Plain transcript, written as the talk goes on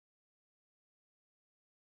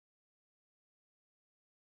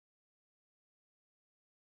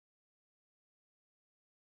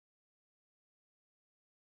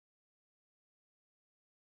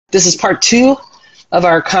this is part 2 of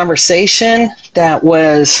our conversation that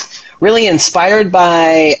was really inspired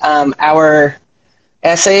by our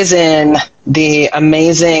essays in the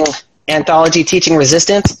amazing anthology Teaching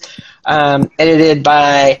Resistance, edited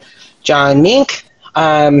by John Mink,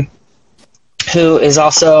 who is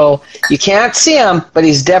also, you can't see him, but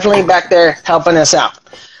he's definitely back there helping us out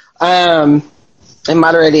and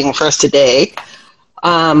moderating for us today.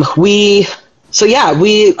 We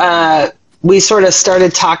sort of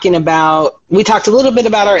started talking about, we talked a little bit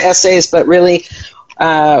about our essays, but really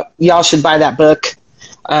y'all should buy that book.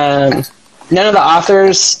 None of the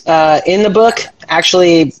authors in the book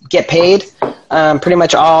actually get paid. Pretty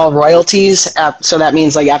much all royalties, so that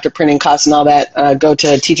means like after printing costs and all that, go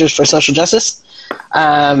to Teachers for Social Justice.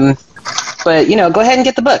 But, you know, go ahead and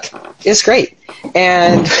get the book. It's great.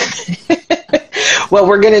 And what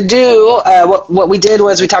we're going to do, what we did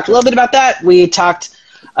was we talked a little bit about that. We talked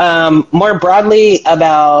more broadly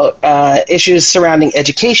about issues surrounding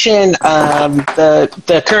education,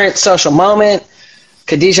 the current social moment.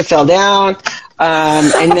 Kadijah fell down.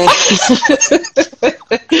 And then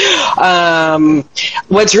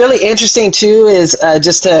what's really interesting too is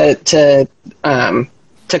just to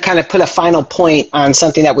kind of put a final point on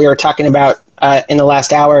something that we were talking about in the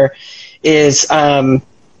last hour is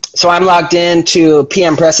so I'm logged into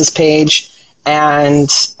PM Press's page, and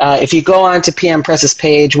if you go on to PM Press's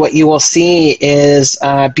page, what you will see is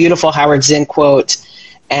a beautiful Howard Zinn quote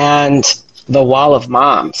and the Wall of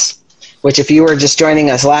Moms, which if you were just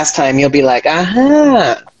joining us last time, you'll be like,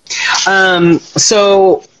 aha.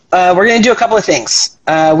 So we're going to do a couple of things.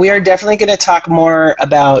 We are definitely going to talk more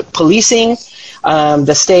about policing,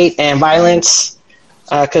 the state, and violence,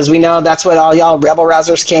 because we know that's what all y'all rebel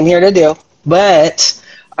rousers came here to do. But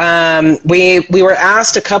we were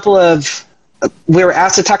asked to talk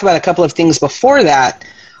about a couple of things before that,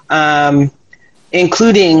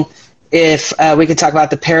 including if we could talk about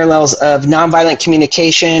the parallels of nonviolent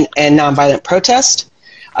communication and nonviolent protest,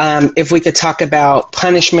 if we could talk about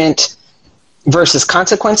punishment versus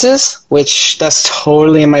consequences, which that's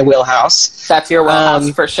totally in my wheelhouse. That's your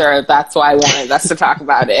wheelhouse for sure. That's why I wanted us to talk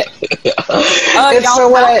about it. Y'all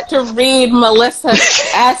so have to read Melissa's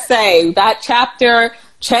essay. That chapter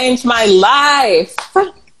changed my life.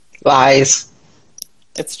 Lies.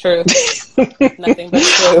 It's true. Nothing but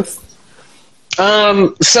truth.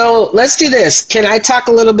 So let's do this. Can I talk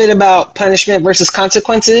a little bit about punishment versus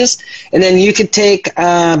consequences? And then you could take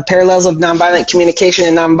parallels of nonviolent communication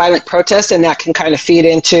and nonviolent protest, and that can kind of feed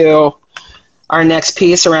into our next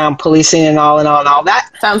piece around policing and all that.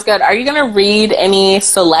 Sounds good. Are you going to read any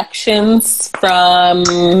selections from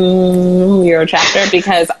your chapter?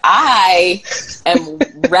 Because I am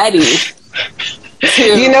ready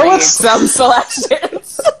to read some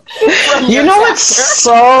selections. You know what's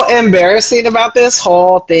so embarrassing about this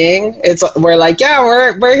whole thing? We're like, yeah,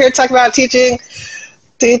 we're here to talk about teaching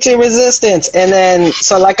resistance, and then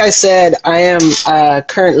so like I said, I am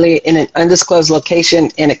currently in an undisclosed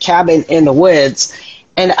location in a cabin in the woods,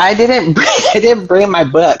 and I didn't bring my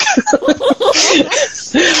book.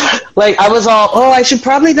 Like I was all, I should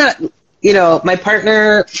probably not. You know, my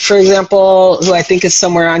partner, for example, who I think is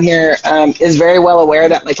somewhere on here, is very well aware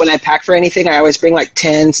that, like, when I pack for anything, I always bring, like,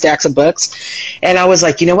 10 stacks of books. And I was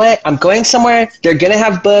like, you know what? I'm going somewhere. They're going to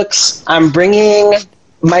have books. I'm bringing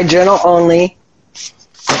my journal only.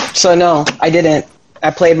 So, no, I didn't.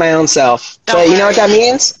 I played my own self. But you know what that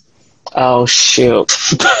means? Oh, shoot.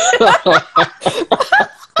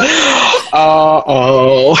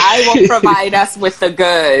 I will provide us with the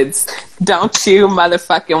goods. Don't you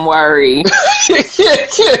motherfucking worry.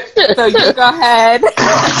 So you go ahead.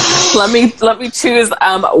 Let me choose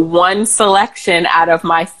one selection out of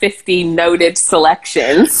my 50 noted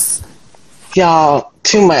selections. Y'all,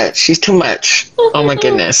 too much. She's too much. Oh my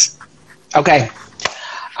goodness. Okay.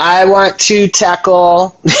 I want to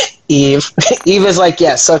tackle Eve. Eve is like,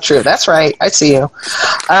 yes, so true. That's right. I see you.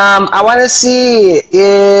 I want to see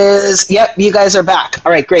yep, you guys are back.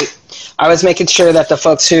 All right, great. I was making sure that the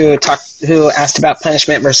folks who asked about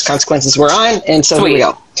punishment versus consequences were on, and so Sweet. Here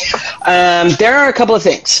we go. There are a couple of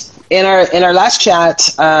things in our last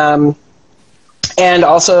chat, and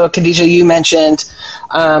also Kadijah, you mentioned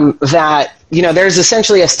that there's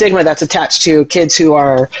essentially a stigma that's attached to kids who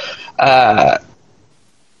are a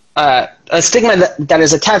stigma that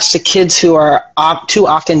is attached to kids who are too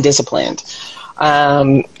often disciplined,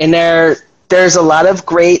 and there's a lot of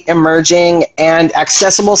great emerging and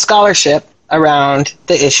accessible scholarship around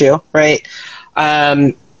the issue, right?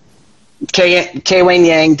 K. Wayne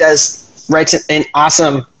Yang writes an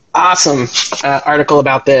awesome article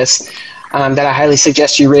about this. that I highly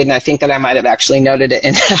suggest you read, and I think that I might have actually noted it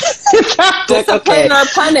in that book. Discipline or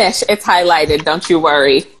punish, it's highlighted, don't you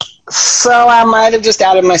worry. So I might have just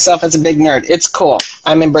outed myself as a big nerd. It's cool.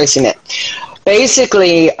 I'm embracing it.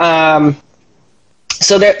 Basically,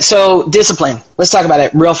 so discipline. Let's talk about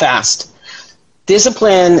it real fast.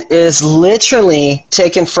 Discipline is literally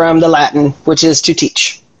taken from the Latin, which is to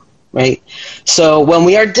teach, right? So when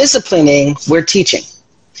we are disciplining, we're teaching.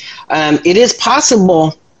 It is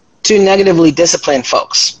possible to negatively discipline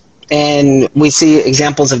folks, and we see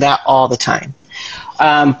examples of that all the time.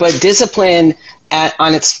 But discipline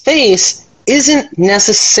on its face isn't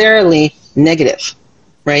necessarily negative,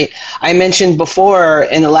 right? I mentioned before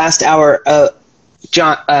in the last hour, I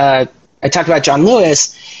talked about John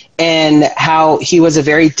Lewis and how he was a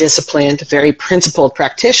very disciplined, very principled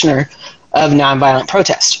practitioner of nonviolent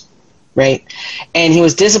protest, right? And he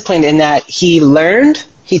was disciplined in that he learned,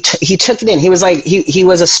 he took it in. He was like, he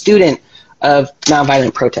was a student of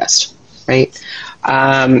nonviolent protest, right?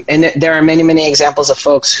 And there are many, many examples of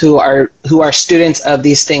folks who are students of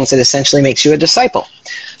these things that essentially makes you a disciple,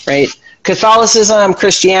 right? Catholicism,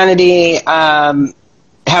 Christianity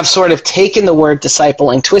have sort of taken the word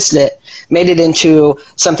disciple and twisted it, made it into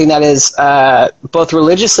something that is both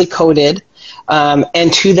religiously coded,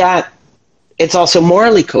 and to that, it's also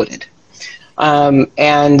morally coded.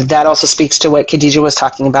 And that also speaks to what Kadijah was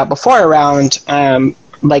talking about before around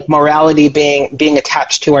like morality being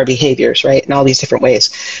attached to our behaviors, right? In all these different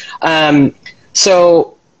ways.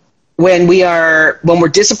 So when we're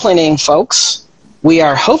disciplining folks, we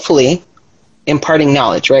are hopefully imparting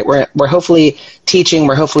knowledge, right? We're hopefully teaching,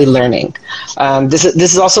 we're hopefully learning. This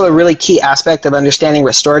is also a really key aspect of understanding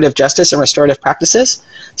restorative justice and restorative practices.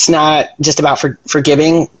 It's not just about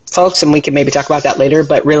forgiving folks, and we can maybe talk about that later,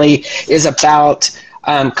 but really is about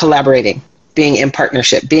collaborating, being in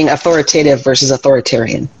partnership, being authoritative versus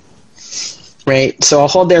authoritarian, right? So I'll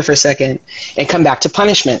hold there for a second and come back to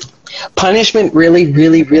punishment. Punishment really,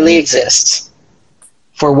 really, really exists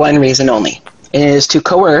for one reason only. It is to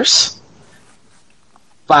coerce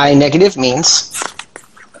by negative means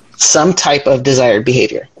some type of desired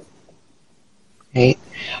behavior, right?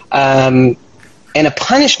 And a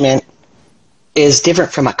punishment is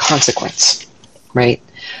different from a consequence, right?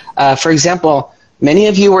 For example, many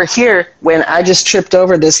of you were here when I just tripped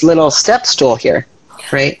over this little step stool here,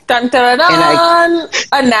 right? Dun, dun, dun, dun.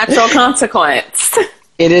 A natural consequence.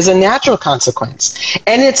 It is a natural consequence.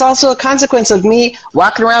 And it's also a consequence of me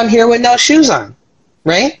walking around here with no shoes on,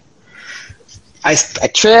 right? I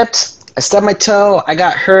tripped, I stubbed my toe, I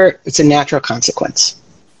got hurt. It's a natural consequence,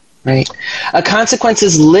 right? A consequence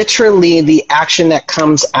is literally the action that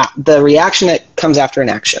comes, the reaction that comes after an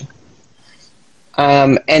action.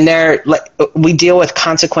 And we deal with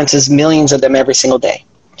consequences, millions of them every single day.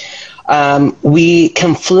 We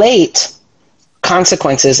conflate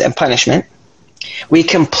consequences and punishment. We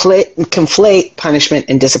conflate punishment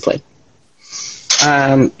and discipline.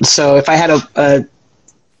 So if I had a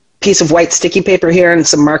piece of white sticky paper here and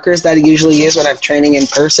some markers that I usually use when I'm training in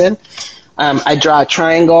person, I draw a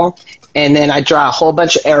triangle, and then I draw a whole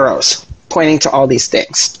bunch of arrows pointing to all these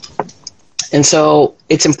things. And so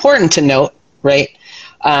it's important to note, right,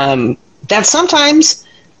 that sometimes,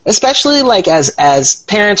 especially like as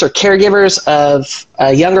parents or caregivers of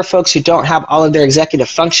younger folks who don't have all of their executive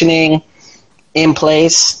functioning in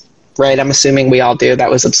place, right? I'm assuming we all do.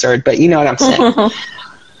 That was absurd, but you know what I'm saying.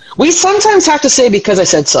 We sometimes have to say, because I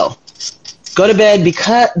said so. Go to bed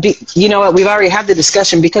because, you know what, we've already had the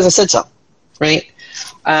discussion, because I said so, right?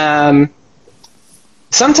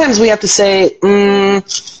 Sometimes we have to say,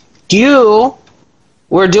 you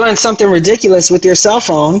were doing something ridiculous with your cell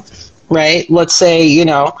phone, right? Let's say, you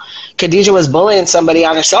know, Kadijah was bullying somebody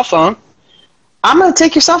on her cell phone. I'm going to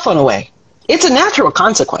take your cell phone away. It's a natural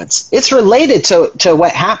consequence. It's related to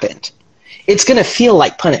what happened. It's going to feel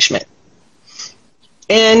like punishment.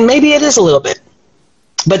 And maybe it is a little bit.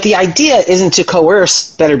 But the idea isn't to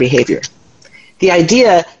coerce better behavior. The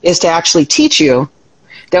idea is to actually teach you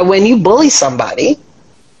that when you bully somebody,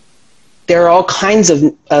 there are all kinds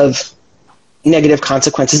of negative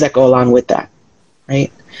consequences that go along with that,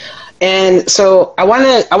 right? And so I want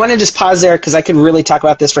to just pause there, because I could really talk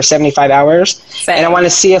about this for 75 hours. Same. And I want to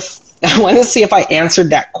see if I answered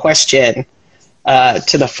that question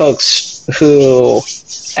to the folks who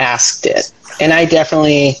asked it. And I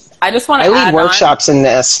lead workshops in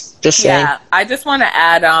this. Just saying. Yeah, I just want to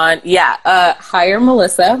add on. Yeah, hire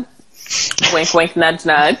Melissa. Wink, wink, nudge,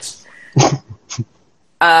 nudge.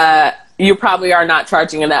 You probably are not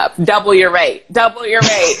charging enough. Double your rate. Double your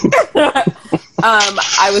rate.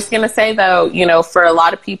 I was going to say, though, you know, for a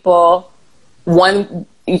lot of people, one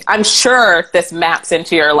I'm sure this maps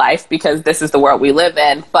into your life because this is the world we live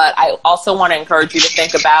in, but I also want to encourage you to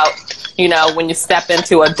think about, you know, when you step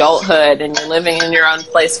into adulthood and you're living in your own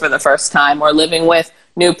place for the first time or living with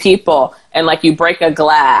new people and like you break a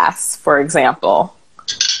glass, for example.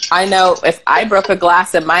 I know if I broke a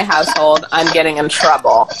glass in my household, I'm getting in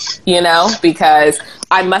trouble, you know, because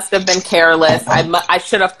I must have been careless. I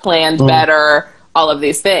should have planned better, all of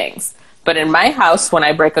these things. But in my house, when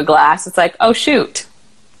I break a glass, it's like, oh, shoot,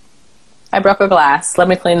 I broke a glass. Let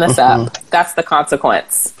me clean this up. That's the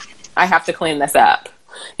consequence. I have to clean this up.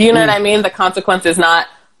 You know what I mean? The consequence is not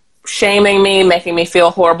shaming me, making me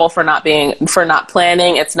feel horrible for not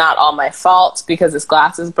planning. It's not all my fault because this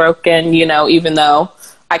glass is broken, you know, even though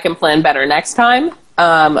I can plan better next time.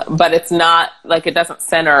 But it's not like, it doesn't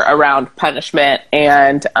center around punishment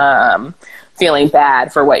and feeling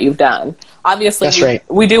bad for what you've done. Obviously,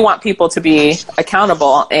 we do want people to be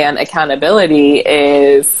accountable, and accountability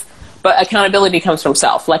comes from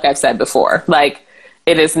self, like I've said before. Like,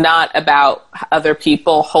 it is not about other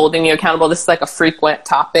people holding you accountable. This is like a frequent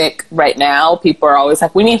topic right now. People are always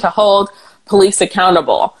like, we need to hold police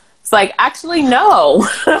accountable. It's like, actually, no.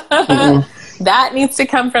 That needs to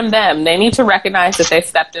come from them. They need to recognize that they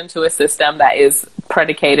stepped into a system that is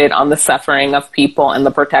predicated on the suffering of people and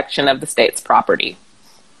the protection of the state's property.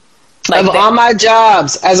 Like, of all my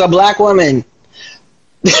jobs as a Black woman,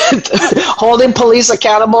 holding police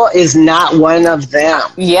accountable is not one of them.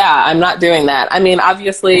 Yeah, I'm not doing that. I mean,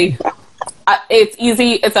 obviously, it's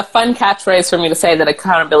easy. It's a fun catchphrase for me to say that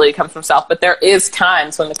accountability comes from self, but there is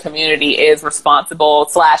times when the community is responsible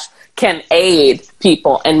 / can aid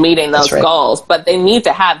people in meeting those goals, but they need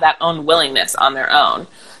to have that own willingness on their own.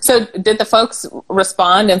 So did the folks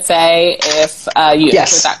respond and say if you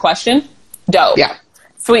answered that question? Dope. Yeah.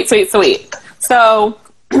 Sweet. So,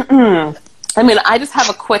 I mean, I just have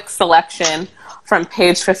a quick selection from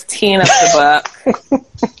page 15 of the book.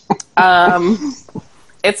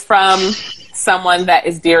 It's from someone that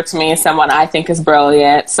is dear to me, someone I think is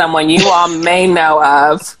brilliant, someone you all may know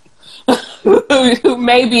of, who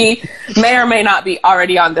may or may not be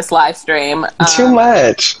already on this live stream. Too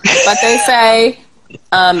much. But they say,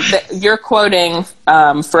 that you're quoting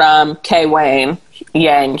from K. Wayne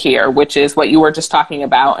Yang here, which is what you were just talking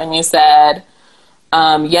about. And you said,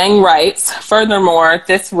 Yang writes, furthermore,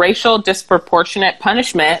 this racial disproportionate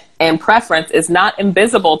punishment and preference is not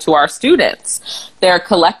invisible to our students. They are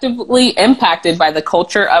collectively impacted by the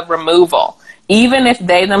culture of removal, even if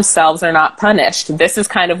they themselves are not punished. This is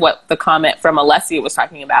kind of what the comment from Alessia was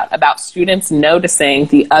talking about students noticing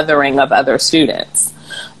the othering of other students.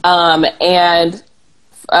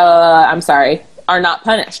 Are not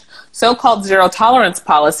punished. So-called zero tolerance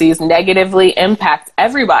policies negatively impact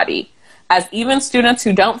everybody, as even students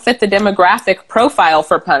who don't fit the demographic profile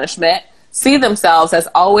for punishment see themselves as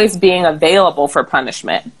always being available for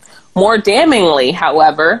punishment. More damningly,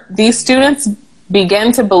 however, these students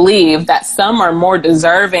begin to believe that some are more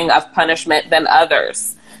deserving of punishment than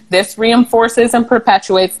others. This reinforces and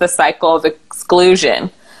perpetuates the cycle of exclusion,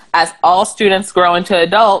 as all students grow into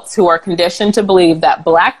adults who are conditioned to believe that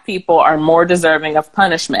Black people are more deserving of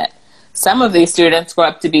punishment. Some of these students grow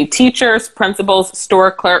up to be teachers, principals,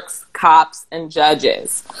 store clerks, cops, and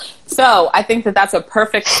judges. So I think that that's a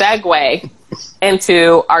perfect segue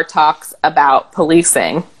into our talks about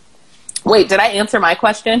policing. Wait, did I answer my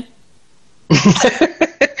question? Was I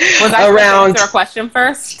supposed to answer a question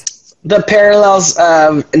first? The parallels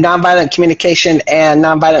of nonviolent communication and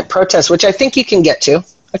nonviolent protest, which I think you can get to.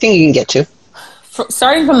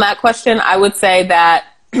 Starting from that question, I would say that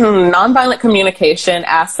nonviolent communication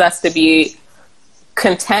asks us to be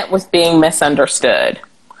content with being misunderstood,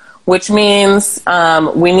 which means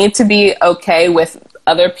we need to be okay with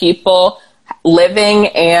other people living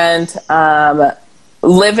in a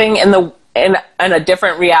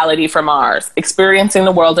different reality from ours, experiencing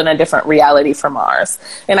the world in a different reality from ours.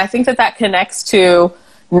 And I think that connects to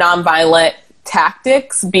nonviolent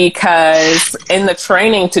tactics, because in the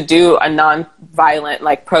training to do a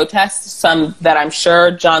nonviolent protest, some that I'm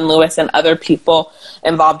sure John Lewis and other people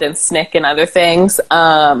involved in SNCC and other things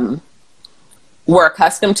were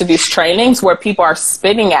accustomed to these trainings where people are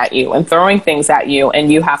spitting at you and throwing things at you,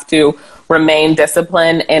 and you have to remain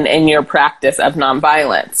disciplined and in your practice of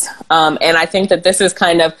nonviolence. And I think that this is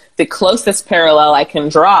kind of the closest parallel I can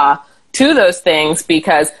draw to those things,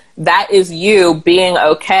 because that is you being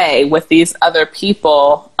okay with these other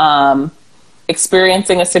people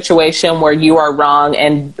experiencing a situation where you are wrong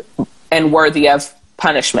and worthy of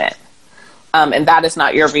punishment. And that is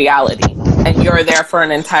not your reality. And you're there for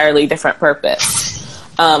an entirely different purpose.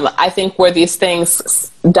 I think where these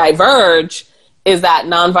things diverge is that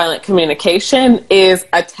nonviolent communication is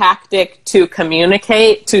a tactic to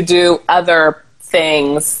communicate, to do other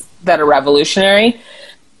things that are revolutionary,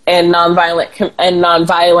 and nonviolent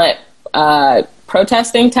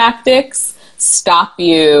protesting tactics stop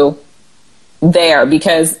you there,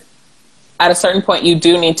 because at a certain point you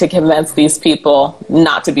do need to convince these people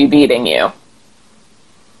not to be beating you,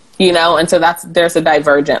 you know? And so there's a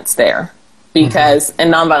divergence there, because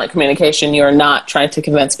in nonviolent communication, you're not trying to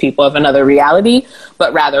convince people of another reality,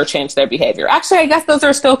 but rather change their behavior. Actually, I guess those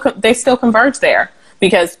are they still converge there,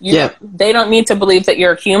 because they don't need to believe that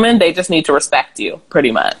you're human. They just need to respect you,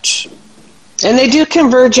 pretty much. And they do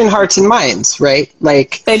converge in hearts and minds, right?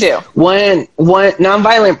 Like, they do. When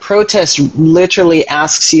nonviolent protest literally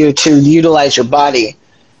asks you to utilize your body,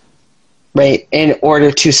 right, in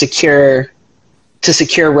order to secure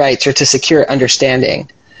rights or to secure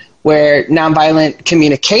understanding, where nonviolent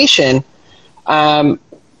communication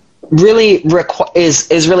really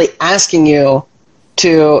is really asking you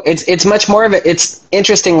to. It's much more of it's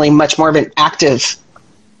interestingly much more of an active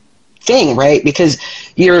thing, right? Because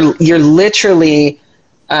you're literally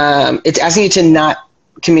it's asking you to not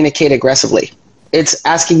communicate aggressively. It's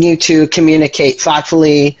asking you to communicate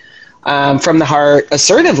thoughtfully, from the heart,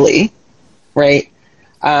 assertively, right?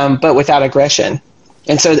 But without aggression.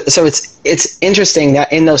 And so it's interesting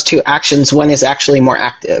that in those two actions, one is actually more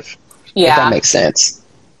active. Yeah, if that makes sense.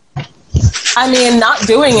 I mean, not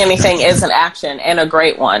doing anything is an action, and a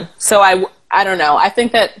great one. So I don't know. I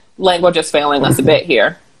think that language is failing us a bit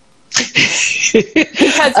here.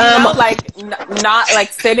 Because not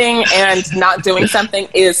like sitting and not doing something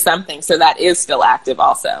is something, so that is still active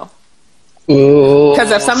also.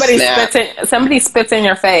 Because if somebody spits in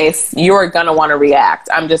your face, you're gonna want to react.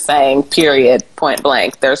 I'm just saying, period, point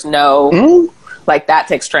blank. There's no like, that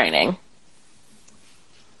takes training.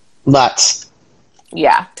 Lots.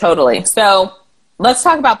 Yeah, totally. So let's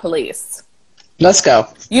talk about police. Let's go.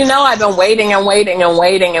 You know, I've been waiting and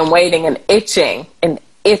itching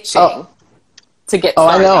to get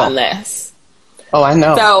started on this. Oh, I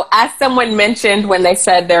know. So, as someone mentioned when they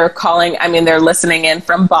said they're listening in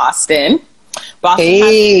from Boston.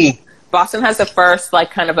 Boston has the first,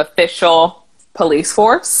 like, kind of official police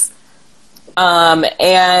force.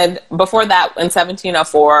 And before that, in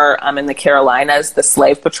 1704, in the Carolinas, the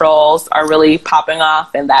slave patrols are really popping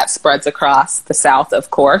off, and that spreads across the South,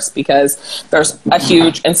 of course, because there's a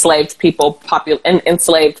huge enslaved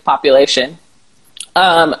population.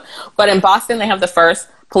 But in Boston, they have the first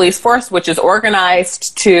police force, which is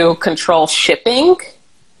organized to control shipping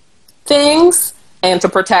things and to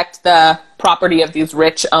protect the property of these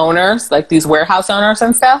rich owners, like these warehouse owners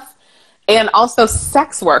and stuff, and also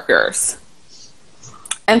sex workers.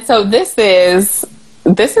 And so this is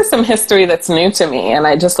some history that's new to me and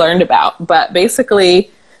I just learned about. But basically,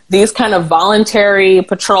 these kind of voluntary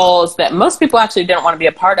patrols that most people actually didn't want to be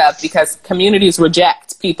a part of, because communities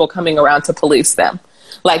reject people coming around to police them.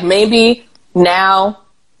 Like, maybe now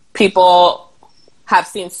people have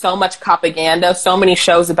seen so much propaganda, so many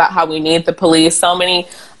shows about how we need the police, so many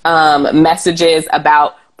messages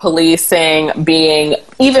about policing being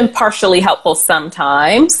even partially helpful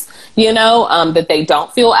sometimes, you know, that they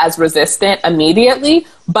don't feel as resistant immediately.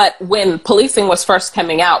 But when policing was first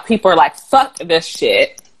coming out, people are like, fuck this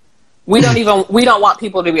shit. We don't want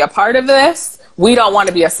people to be a part of this. We don't want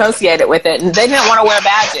to be associated with it. And they didn't want to wear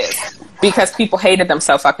badges because people hated them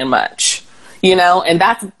so fucking much, you know? And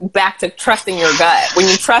that's back to trusting your gut. When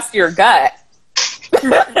you trust your gut,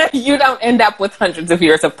 you don't end up with hundreds of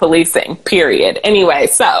years of policing, period. Anyway,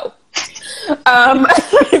 so they are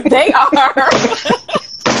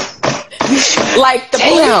like the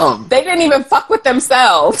police, they didn't even fuck with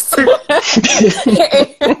themselves.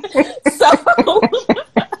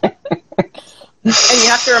 And you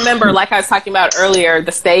have to remember, like I was talking about earlier,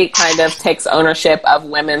 the state kind of takes ownership of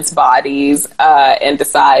women's bodies and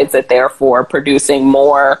decides that therefore producing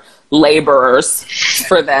more laborers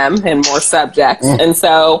for them and more subjects. And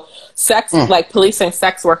so like policing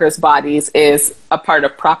sex workers' bodies is a part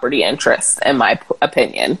of property interests, in my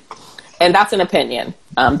opinion. And that's an opinion.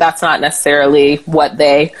 That's not necessarily what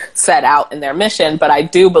they set out in their mission, but I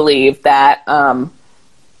do believe that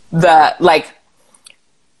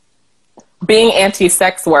being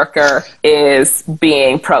anti-sex worker is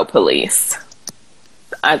being pro-police.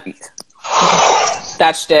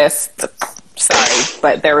 That's just, sorry,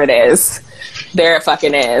 but there it is. There it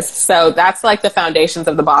fucking is. So that's like the foundations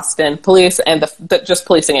of the Boston police and the just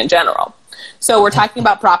policing in general. So we're talking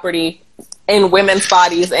about property in women's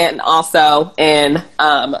bodies and also in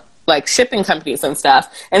like shipping companies and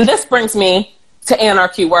stuff. And this brings me to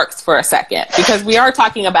Anarchy Works for a second, because we are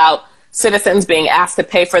talking about citizens being asked to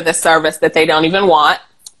pay for this service that they don't even want.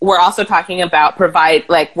 We're also talking about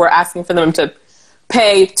we're asking for them to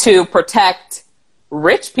pay to protect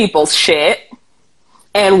rich people's shit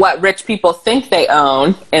and what rich people think they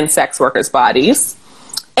own in sex workers' bodies.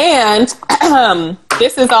 And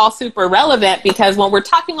this is all super relevant because when we're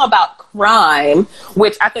talking about crime,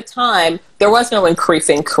 which at the time, there was no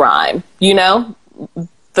increasing crime, you know?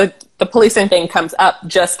 The policing thing comes up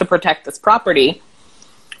just to protect this property.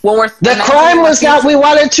 The crime was that we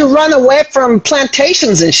wanted to run away from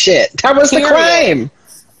plantations and shit. That was the crime.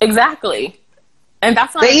 Exactly. And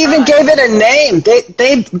that's not they even gave it a name.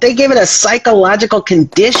 They gave it a psychological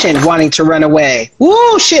condition, wanting to run away.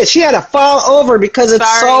 Woo, shit, she had to fall over because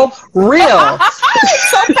it's so real.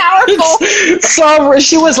 It's so powerful. So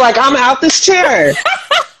she was like, I'm out this chair.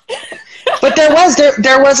 But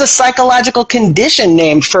there was a psychological condition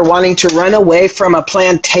named for wanting to run away from a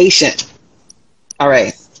plantation. All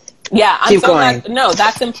right. Yeah, Keep going. No,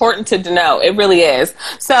 that's important to know. It really is.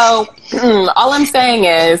 So all I'm saying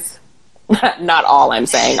is, not all I'm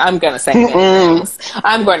saying. I'm going to say many things.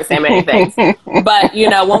 I'm going to say many things. But, you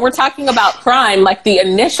know, when we're talking about crime, like the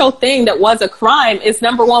initial thing that was a crime is,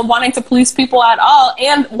 number one, wanting to police people at all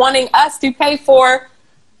and wanting us to pay for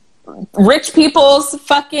rich people's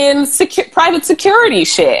fucking private security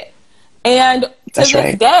shit. And to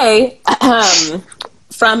this day,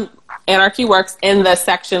 from Anarchy Works, in the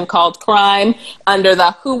section called Crime, under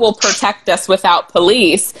the Who Will Protect Us Without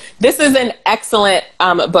Police. This is an excellent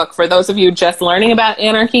book for those of you just learning about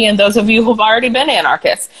anarchy and those of you who've already been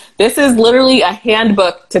anarchists. This is literally a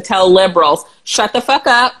handbook to tell liberals, shut the fuck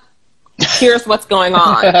up, here's what's going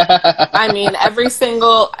on. I mean, every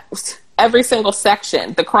single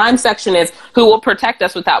section. The crime section is who will protect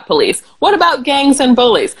us without police. What about gangs and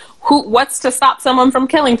bullies? What's to stop someone from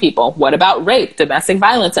killing people? What about rape, domestic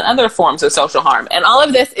violence, and other forms of social harm? And all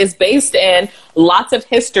of this is based in lots of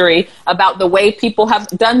history about the way people have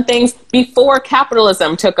done things before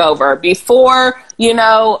capitalism took over, before, you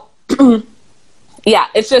know, yeah,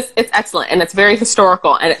 it's excellent. And it's very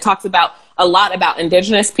historical. And it talks about a lot about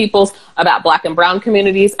indigenous peoples, about Black and brown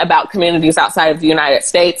communities, about communities outside of the United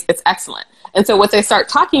States. It's excellent. And so what they start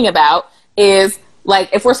talking about is, like,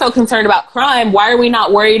 if we're so concerned about crime, why are we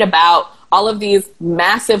not worried about all of these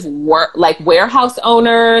massive warehouse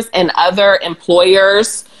owners and other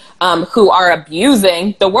employers who are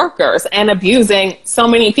abusing the workers and abusing so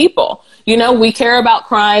many people? You know, we care about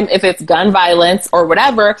crime if it's gun violence or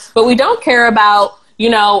whatever, but we don't care about,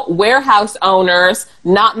 you know, warehouse owners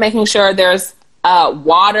not making sure there's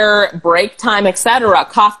water, break time, etc.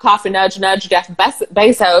 Cough, cough, and nudge, nudge, Jeff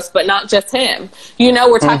Bezos, but not just him. You know,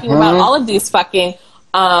 we're talking about all of these fucking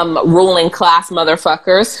ruling class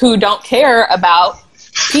motherfuckers who don't care about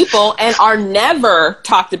people and are never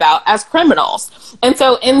talked about as criminals. And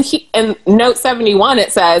so in note 71,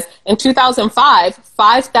 it says, in 2005,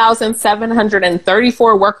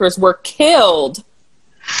 5,734 workers were killed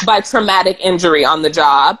by traumatic injury on the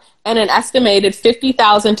job, and an estimated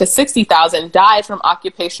 50,000 to 60,000 died from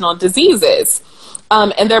occupational diseases.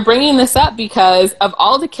 And they're bringing this up because of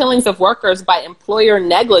all the killings of workers by employer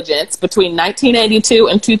negligence between 1982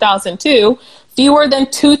 and 2002, fewer than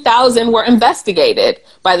 2,000 were investigated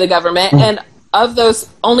by the government, and of those,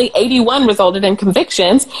 only 81 resulted in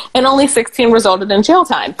convictions, and only 16 resulted in jail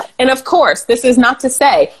time. And of course, this is not to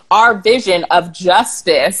say our vision of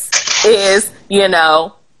justice is, you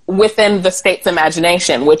know, within the state's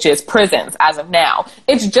imagination, which is prisons as of now.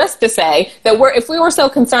 It's just to say that if we were so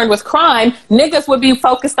concerned with crime, niggas would be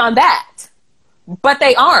focused on that. But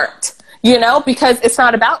they aren't, you know, because it's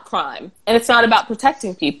not about crime and it's not about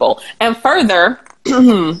protecting people. And further,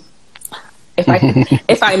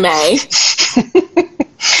 if I may,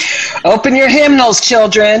 open your hymnals,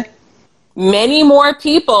 children. Many more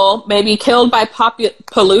people may be killed by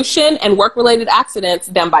pollution and work-related accidents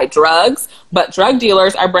than by drugs, but drug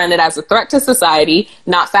dealers are branded as a threat to society,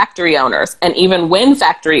 not factory owners. And even when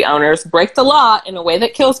factory owners break the law in a way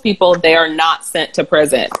that kills people, they are not sent to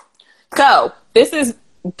prison. So this is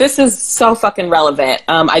so fucking relevant.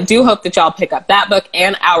 I do hope that y'all pick up that book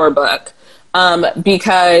and our book,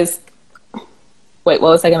 because... Wait,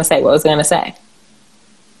 what was I going to say?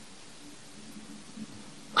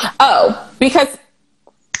 Oh, because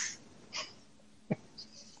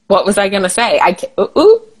what was I going to say?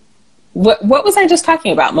 What was I just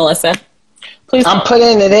talking about, Melissa? Please. I'm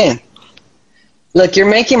putting it in. Look, you're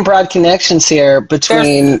making broad connections here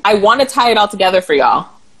between... I want to tie it all together for y'all.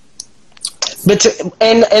 But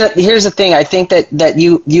and here's the thing. I think that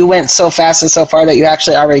you went so fast and so far that you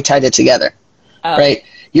actually already tied it together. Oh. Right?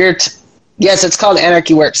 Yes, it's called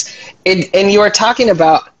Anarchy Works. And you were talking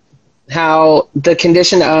about how the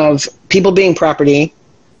condition of people being property,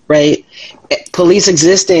 right? Police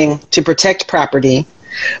existing to protect property,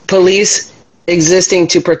 police existing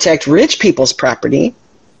to protect rich people's property,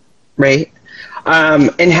 right?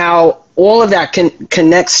 And how all of that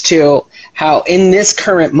connects to how in this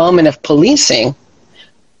current moment of policing,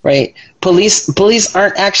 right? Police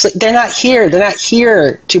aren't actually, they're not here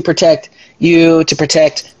to protect you, to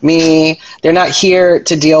protect me. They're not here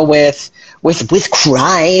to deal with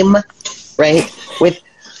crime, right? With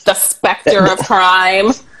the specter of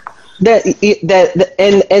crime.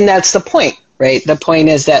 And that's the point, right? The point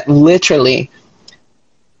is that literally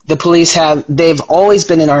the police they've always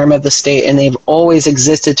been an arm of the state, and they've always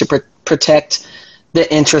existed to protect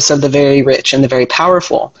the interests of the very rich and the very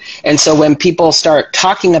powerful. And so when people start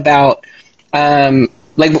talking about,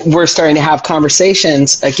 like we're starting to have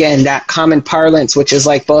conversations, again, that common parlance, which is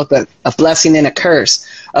like both a blessing and a curse,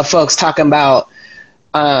 of folks talking about,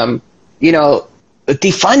 defund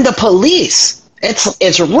the police.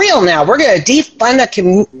 It's real now. We're going to defund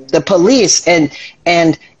the police,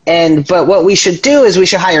 but what we should do is we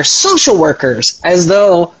should hire social workers, as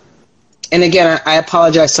though, and again, I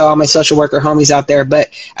apologize to all my social worker homies out there, but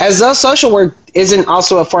as though social work isn't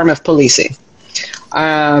also a form of policing.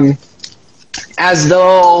 As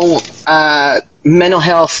though mental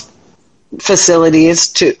health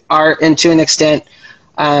facilities are, and to an extent,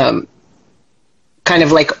 kind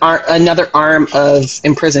of like another arm of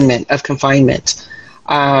imprisonment, of confinement.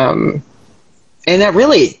 And that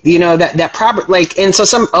really, that probably, like, and so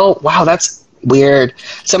oh, wow, that's weird.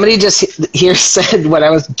 Somebody just here said what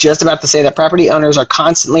I was just about to say, that property owners are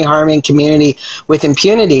constantly harming community with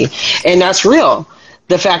impunity. And that's real.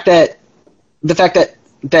 The fact that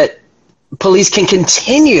police can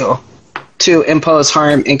continue to impose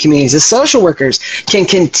harm in communities. The social workers can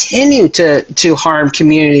continue to harm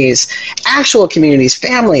communities, actual communities,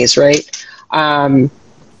 families, right? And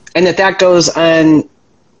that goes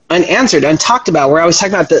unanswered, untalked about. We're always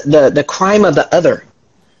talking about the crime of the other.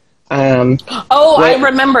 Right? I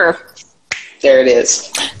remember. There it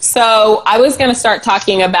is. So I was going to start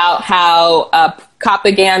talking about how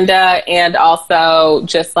propaganda and also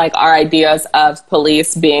just like our ideas of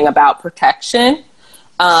police being about protection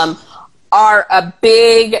are a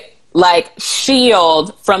big like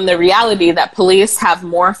shield from the reality that police have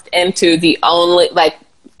morphed into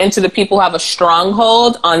into the people who have a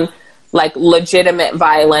stronghold on like legitimate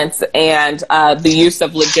violence and the use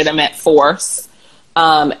of legitimate force,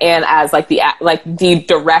 and as like the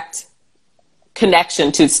direct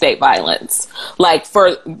connection to state violence. Like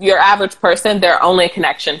for your average person, their only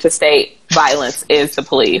connection to state violence is the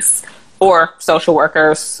police or social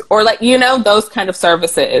workers or like, those kind of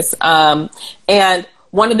services. And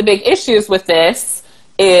one of the big issues with this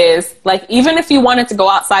is like, even if you wanted to go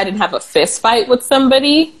outside and have a fist fight with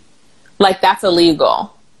somebody, like that's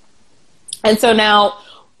illegal. And so now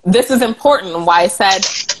this is important. Why I said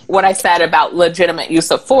what I said about legitimate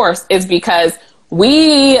use of force is because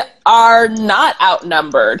we are not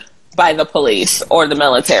outnumbered by the police or the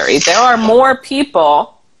military. There are more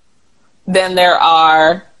people than there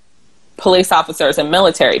are police officers and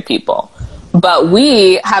military people. But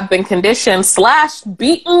we have been conditioned /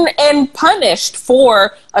 beaten and punished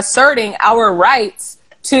for asserting our rights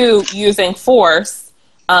to using force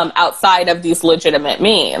outside of these legitimate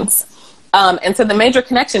means. And so the major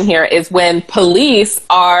connection here is when police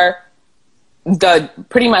are the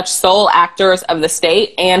pretty much sole actors of the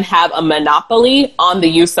state and have a monopoly on the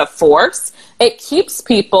use of force, it keeps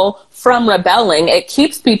people from rebelling. It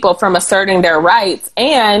keeps people from asserting their rights.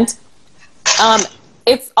 And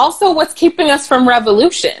it's also what's keeping us from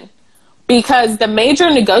revolution, because the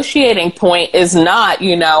major negotiating point is not,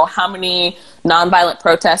 how many nonviolent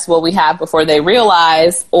protests will we have before they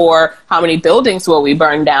realize, or how many buildings will we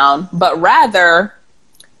burn down, but rather,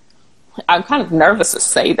 I'm kind of nervous to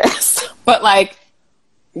say this, but like,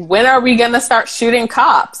 when are we going to start shooting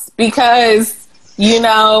cops? Because,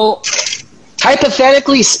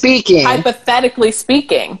 hypothetically speaking,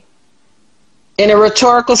 in a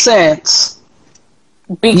rhetorical sense,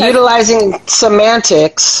 utilizing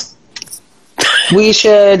semantics, we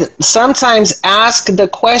should sometimes ask the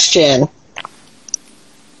question,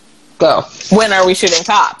 go. When are we shooting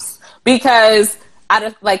cops? Because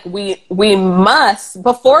we must,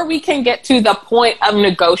 before we can get to the point of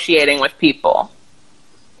negotiating with people,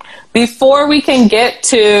 before we can get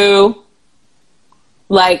to,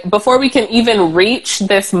 before we can even reach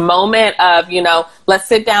this moment of, let's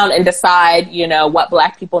sit down and decide, what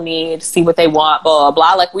Black people need, see what they want, blah,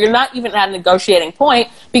 blah, blah. We're not even at a negotiating point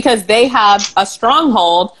because they have a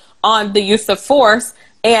stronghold on the use of force.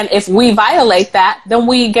 And if we violate that, then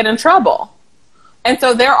we get in trouble. And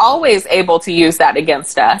so they're always able to use that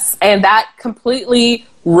against us. And that completely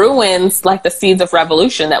ruins like the seeds of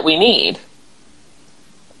revolution that we need.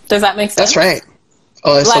 Does that make sense? That's right.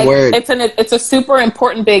 Oh, that's like, a word. It's a super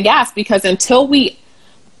important big ask, because until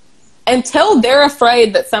they're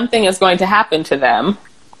afraid that something is going to happen to them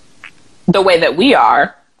the way that we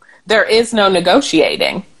are, there is no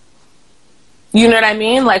negotiating. You know what I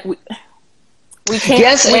mean? Like we can't.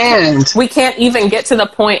 Yes, we can't even get to the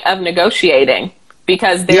point of negotiating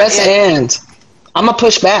because and I'm gonna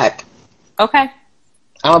push back. Okay.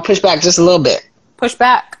 I'm gonna push back just a little bit. Push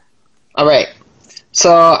back. All right.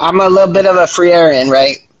 So I'm a little bit of a Freirean,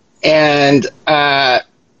 right? And I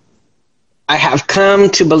have come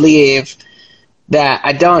to believe that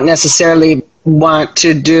I don't necessarily want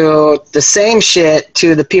to do the same shit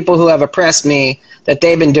to the people who have oppressed me that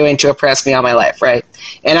they've been doing to oppress me all my life, right?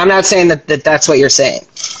 And I'm not saying that that's what you're saying.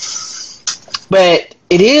 But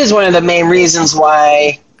it is one of the main reasons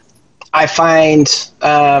why I find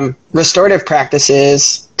restorative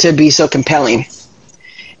practices to be so compelling.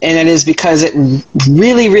 And it is because it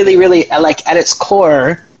really, really, really, like at its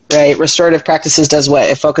core, right, restorative practices does what?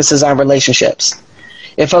 It focuses on relationships.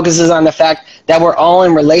 It focuses on the fact that we're all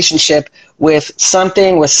in relationship with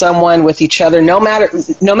something, with someone, with each other, no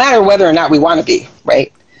matter whether or not we want to be,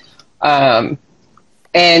 right? And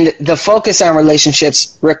the focus on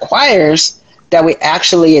relationships requires that we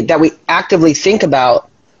actively think about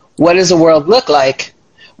what does the world look like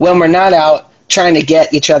when we're not out trying to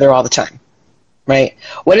get each other all the time, right?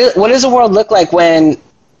 What does the world look like when?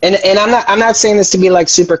 And I'm not saying this to be like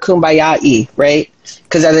super kumbaya-y, right?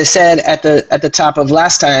 Because as I said at the top of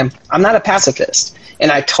last time, I'm not a pacifist,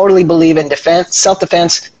 and I totally believe in defense,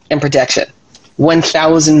 self-defense, and protection,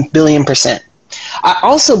 1,000 billion%. I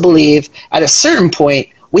also believe at a certain point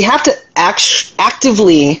we have to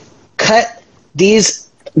actively cut these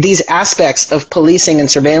aspects of policing and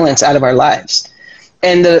surveillance out of our lives.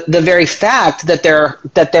 And the very fact that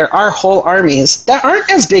there are whole armies that aren't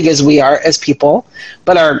as big as we are as people,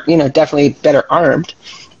 but are definitely better armed,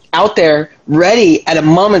 out there ready at a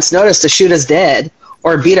moment's notice to shoot us dead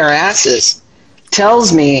or beat our asses,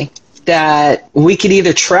 tells me that we could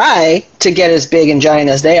either try to get as big and giant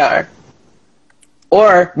as they are,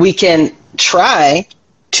 or we can try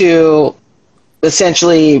to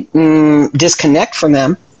essentially disconnect from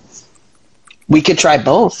them. We could try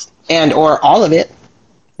both or all of it.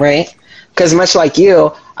 Right? Because much like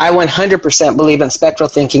you, I 100% believe in spectral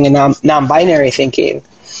thinking and non-binary thinking.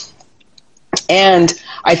 And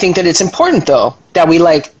I think that it's important, though, that we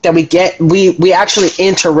actually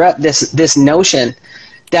interrupt this notion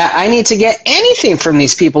that I need to get anything from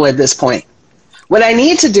these people at this point. What I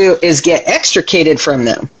need to do is get extricated from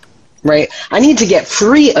them, right? I need to get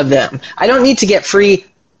free of them. I don't need to get free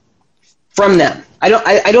from them. I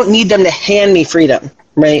don't need them to hand me freedom,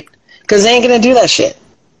 right? Because they ain't gonna do that shit.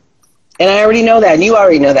 And I already know that, and you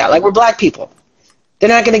already know that. Like, we're black people. They're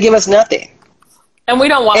not going to give us nothing. And we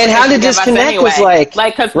don't want them to give us anyway. And how to disconnect was like,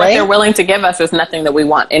 because what they're willing to give us is nothing that we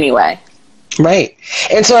want anyway. Right.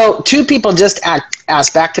 And so two people just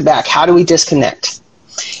asked back to back, how do we disconnect?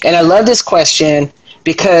 And I love this question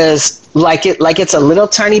because like it's a little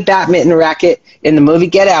tiny badminton racket in the movie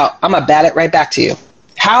Get Out, I'm going to bat it right back to you.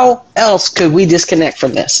 How else could we disconnect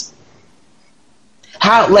from this?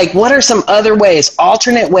 What are some other ways,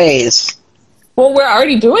 alternate ways? Well, we're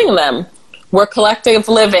already doing them. We're collective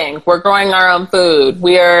living. We're growing our own food.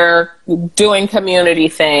 We're doing community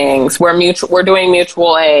things. We're doing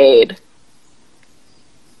mutual aid.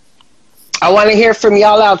 I want to hear from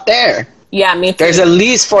y'all out there. Yeah, me too. There's at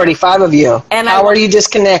least 45 of you. And how are you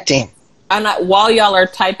disconnecting? And while y'all are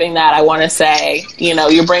typing that, I want to say,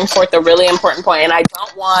 you bring forth a really important point, and I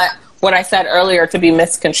don't want what I said earlier to be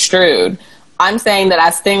misconstrued. I'm saying that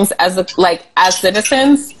as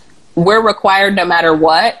citizens, we're required no matter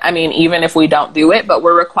what. I mean, even if we don't do it, but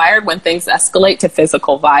we're required when things escalate to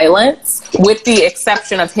physical violence, with the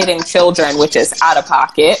exception of hitting children, which is out of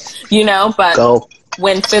pocket, but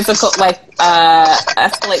when physical,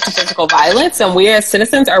 escalate to physical violence, and we as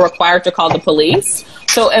citizens are required to call the police.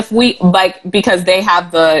 So if we, because they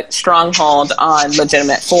have the stronghold on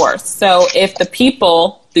legitimate force. So if the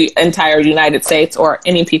people, the entire United States or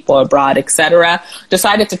any people abroad, etc.,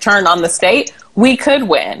 decided to turn on the state, we could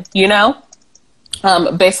win,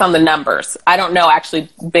 based on the numbers. I don't know actually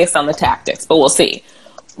based on the tactics, but we'll see.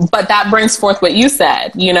 But that brings forth what you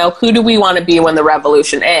said, who do we want to be when the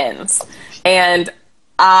revolution ends? And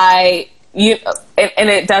and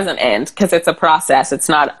it doesn't end because it's a process. It's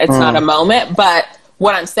not a moment. But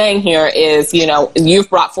what I'm saying here is, you've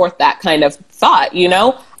brought forth that kind of thought,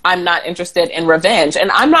 I'm not interested in revenge.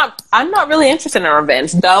 And I'm not really interested in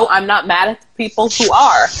revenge, though I'm not mad at the people who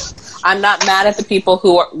are. I'm not mad at the people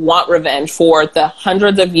who want revenge for the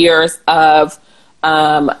hundreds of years of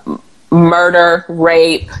murder,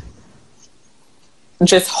 rape,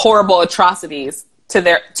 just horrible atrocities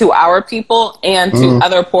to our people and to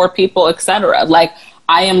other poor people, etc. Like,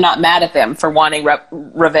 I am not mad at them for wanting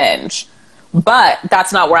revenge, but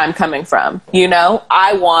that's not where I'm coming from. You know,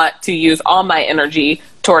 I want to use all my energy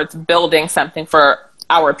towards building something for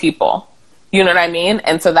our people. You know what I mean?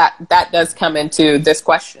 And so that does come into this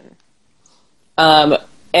question.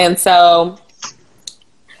 And so,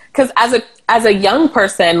 because as a young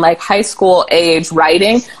person, like high school age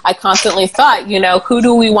writing, I constantly thought, you know, who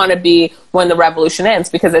do we want to be when the revolution ends?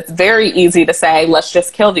 Because it's very easy to say, let's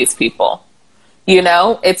just kill these people. You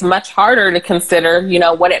know, it's much harder to consider, you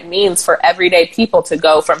know, what it means for everyday people to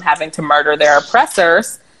go from having to murder their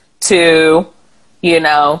oppressors to, you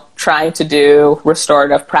know, trying to do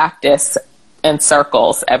restorative practice in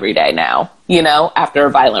circles every day now, you know, after a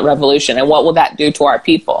violent revolution. And what will that do to our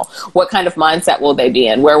people? What kind of mindset will they be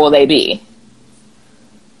in? Where will they be?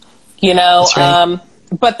 You know, right.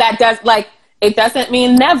 But that it doesn't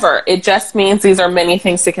mean never. It just means these are many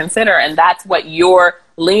things to consider. And that's what you're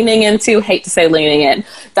leaning into. Hate to say leaning in.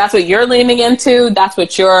 That's what you're leaning into. That's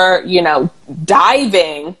what you're, you know,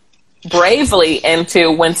 diving bravely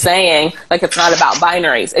into when saying, like, it's not about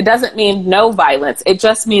binaries. It doesn't mean no violence. It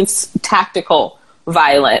just means tactical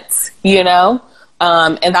violence, you know?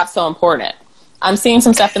 And that's so important. I'm seeing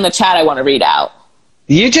some stuff in the chat I want to read out.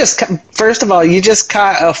 First of all, you just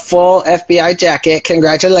caught a full FBI jacket.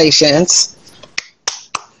 Congratulations.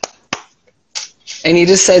 And you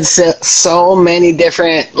just said so many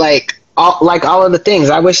different, all of the things.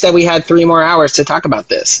 I wish that we had 3 more hours to talk about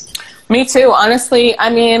this. Me too. Honestly, I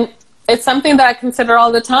mean, it's something that I consider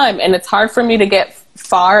all the time, and it's hard for me to get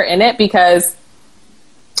far in it because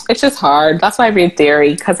it's just hard. That's why I read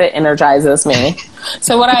theory, because it energizes me.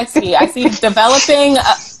 So what I see developing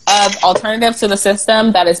of alternatives to the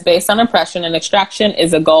system that is based on oppression and extraction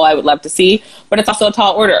is a goal I would love to see, but it's also a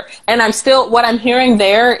tall order. And what I'm hearing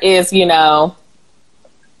there is, you know,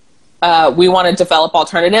 we want to develop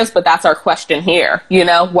alternatives, but that's our question here. You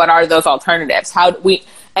know, what are those alternatives?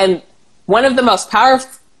 And one of the most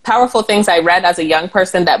powerful things I read as a young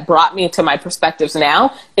person that brought me to my perspectives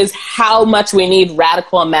now is how much we need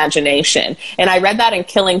radical imagination. And I read that in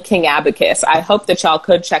Killing King Abacus. I hope that y'all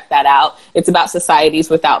could check that out. It's about societies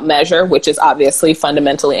without measure, which is obviously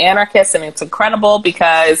fundamentally anarchist. And it's incredible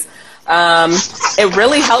because it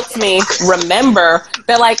really helps me remember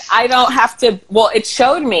that, like, I don't have to, it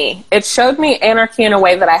showed me anarchy in a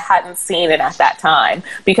way that I hadn't seen it at that time,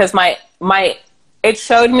 because it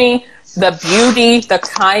showed me the beauty, the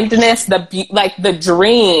kindness, the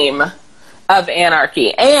dream of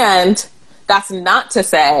anarchy. And that's not to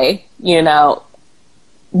say, you know,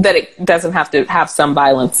 that it doesn't have to have some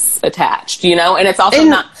violence attached, you know? And it's also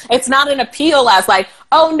it's not an appeal as like,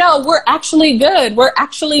 oh no, we're actually good, we're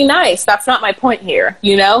actually nice. That's not my point here,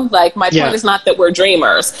 you know? Like, my point is not that we're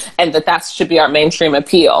dreamers and that should be our mainstream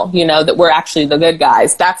appeal, you know, that we're actually the good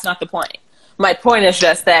guys. That's not the point. My point is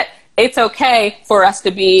just that it's okay for us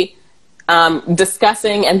to be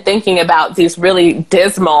discussing and thinking about these really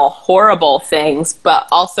dismal, horrible things, but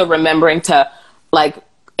also remembering to, like,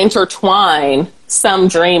 intertwine some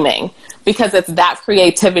dreaming, because it's that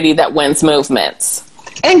creativity that wins movements.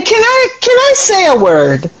 And can I say a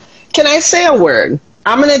word? Can I say a word?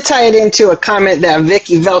 I'm going to tie it into a comment that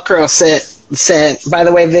Vicky Velcro sent. By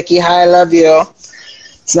the way, Vicky, hi, I love you.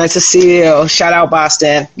 It's nice to see you. Shout out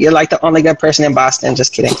Boston. You're like the only good person in Boston.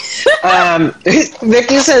 Just kidding.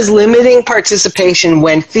 Vicky says limiting participation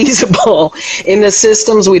when feasible in the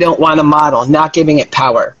systems we don't want to model, not giving it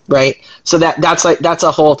power, right? So that's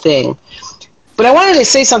a whole thing. But I wanted to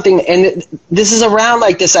say something, and this is around,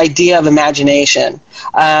 like, this idea of imagination,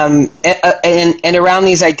 and around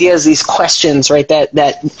these ideas, these questions, right, that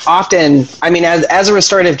often, I mean, as a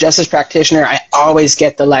restorative justice practitioner, I always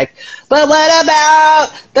get the, like, but what about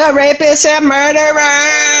the rapists and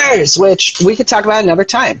murderers, which we could talk about another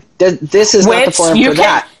time. This is not the forum for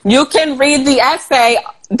that. You can read the essay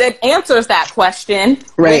that answers that question,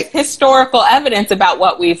 right, with historical evidence about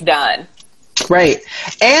what we've done. Right.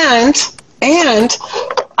 And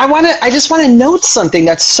I just want to note something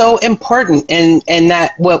that's so important, and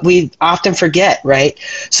that what we often forget, right?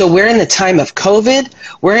 So we're in the time of COVID.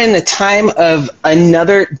 We're in the time of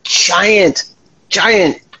another giant,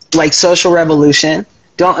 like, social revolution.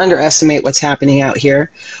 Don't underestimate what's happening out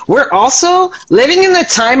here. We're also living in the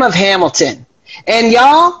time of Hamilton. And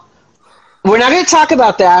y'all, we're not going to talk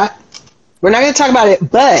about that. We're not going to talk about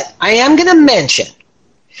it, but I am going to mention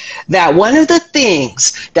that one of the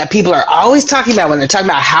things that people are always talking about when they're talking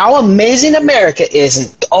about how amazing America is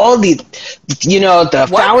and all the, the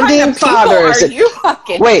What founding kind of fathers. Are you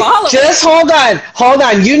fucking wait, following? just hold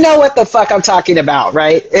on. You know what the fuck I'm talking about,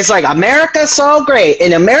 right? It's like America's so great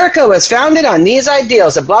and America was founded on these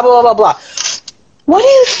ideals and blah, blah, blah, blah, blah. What do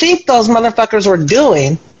you think those motherfuckers were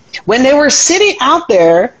doing when they were sitting out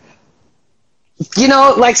there,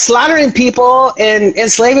 like slaughtering people and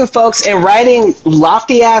enslaving folks and writing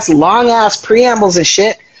lofty-ass, long-ass preambles and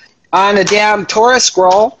shit on a damn Torah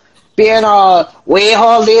scroll, being all, we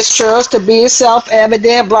hold these truths to be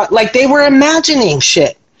self-evident, blah, like they were imagining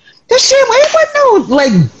shit. This shit, what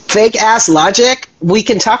no, fake-ass logic. We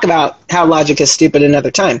can talk about how logic is stupid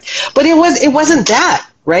another time. But it wasn't that,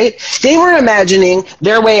 right? They were imagining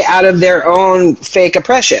their way out of their own fake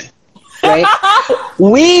oppression, right?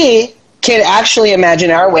 We can actually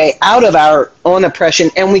imagine our way out of our own oppression,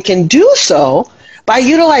 and we can do so by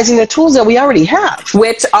utilizing the tools that we already have.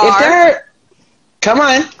 Which are, come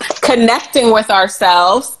on, connecting with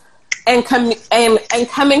ourselves and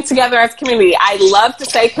coming together as community. I love to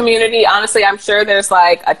say community. Honestly, I'm sure there's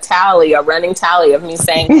like a running tally of me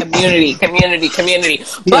saying community, community.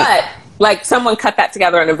 But someone cut that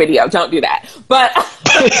together in a video. Don't do that. But,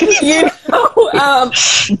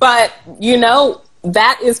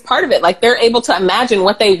 that is part of it. Like, they're able to imagine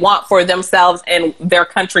what they want for themselves and their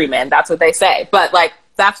countrymen. That's what they say. But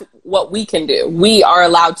that's what we can do. We are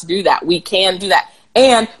allowed to do that. We can do that.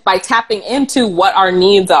 And by tapping into what our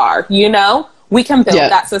needs are, we can build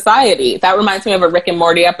that society. That reminds me of a Rick and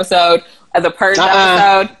Morty episode, the Purge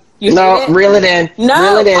episode. No, reel it in. No,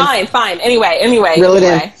 reel it in. Fine. Anyway,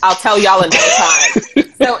 I'll tell y'all another time.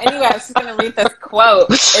 So anyway, I was just going to read this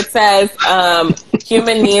quote. It says,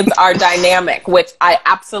 human needs are dynamic, which I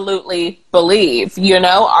absolutely believe.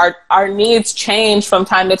 Our needs change from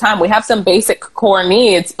time to time. We have some basic core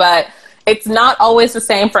needs, but it's not always the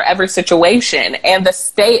same for every situation. And the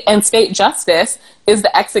state justice is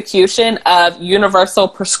the execution of universal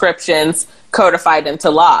prescriptions codified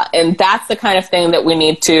into law. And that's the kind of thing that we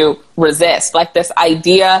need to resist. Like this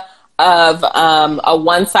idea of a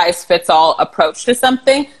one-size-fits-all approach to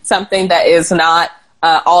something that is not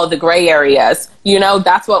all the gray areas.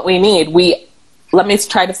 That's what we need. Let me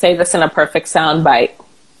try to say this in a perfect soundbite.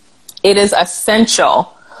 It is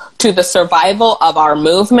essential to the survival of our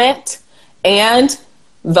movement and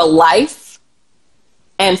the life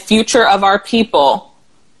and future of our people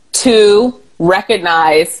to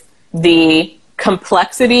recognize the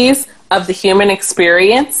complexities of the human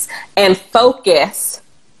experience and focus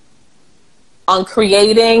on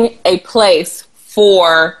creating a place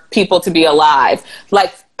for people to be alive,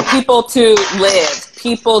 like people to live,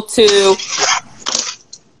 people to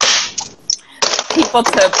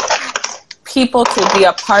be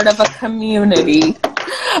a part of a community.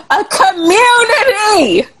 A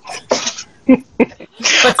community!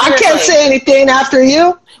 I can't say anything after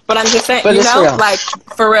you. But I'm just saying, real.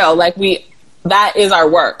 For real, that is our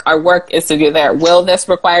work. Our work is to do there. Will this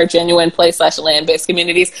require genuine place/land-based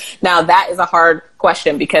communities? Now, that is a hard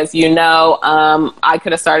question because, I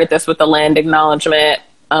could have started this with the land acknowledgement.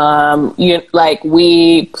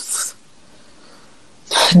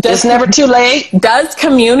 It's never too late. Does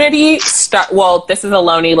community start? Well, this is a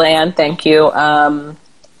lonely land. Thank you.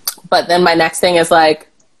 But then my next thing is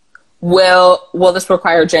will this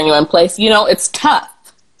require a genuine place? It's tough.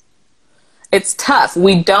 It's tough.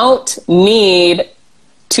 We don't need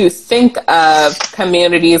to think of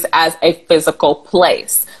communities as a physical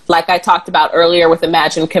place. Like I talked about earlier with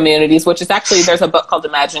Imagine Communities, which is actually, there's a book called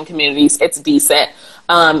Imagine Communities. It's decent.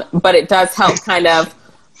 But it does help kind of,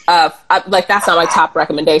 that's not my top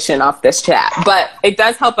recommendation off this chat, but it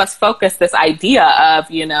does help us focus this idea of,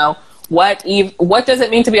 what does it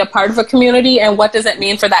mean to be a part of a community and what does it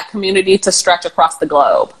mean for that community to stretch across the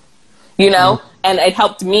globe? And it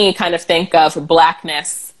helped me kind of think of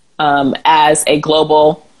Blackness as a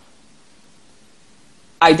global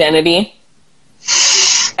identity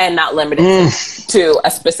and not limited to a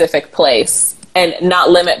specific place and not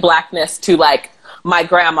limit Blackness to my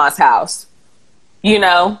grandma's house,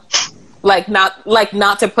 not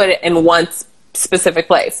to put it in one specific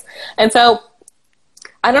place. And so,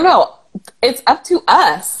 I don't know, it's up to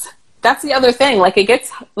us. That's the other thing.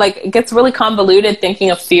 It gets really convoluted thinking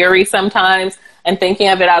of theory sometimes and thinking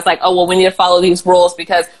of it as we need to follow these rules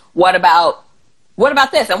because what about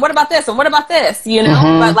this and what about this and what about this,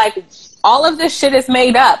 But all of this shit is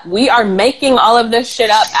made up. We are making all of this shit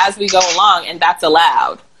up as we go along, and that's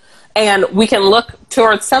allowed. And we can look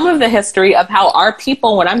towards some of the history of how our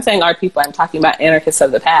people, when I'm saying our people, I'm talking about anarchists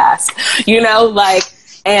of the past,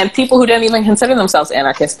 And people who don't even consider themselves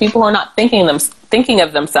anarchists, people who are not thinking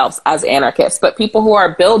of themselves as anarchists, but people who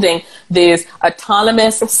are building these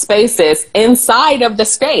autonomous spaces inside of the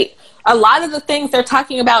state. A lot of the things they're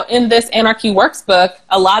talking about in this Anarchy Works book,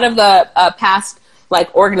 a lot of the past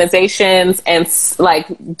like organizations and like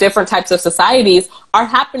different types of societies are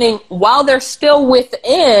happening while they're still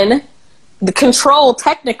within the control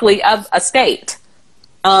technically of a state.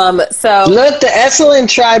 So look, the Esalen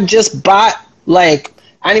tribe just bought like,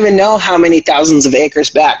 I don't even know how many thousands of acres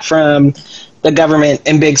back from the government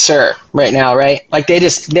in Big Sur right now, right? Like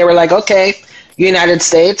they were like, okay, United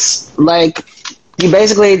States, like you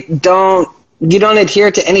basically don't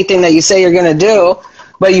adhere to anything that you say you're going to do,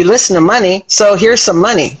 but you listen to money. So here's some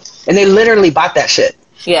money. And they literally bought that shit.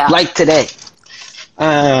 Yeah. Like today.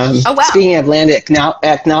 Oh, wow. Speaking of land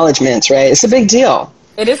acknowledgements, right? It's a big deal.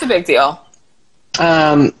 It is a big deal.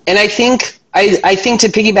 And I think to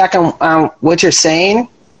piggyback on what you're saying,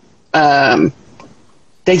 that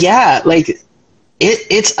yeah, like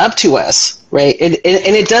it's up to us, right? And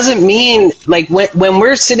it doesn't mean like when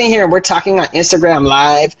we're sitting here and we're talking on Instagram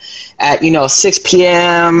Live at 6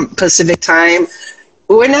 p.m. Pacific time,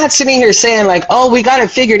 we're not sitting here saying like, oh, we got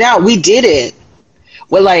it figured out, we did it.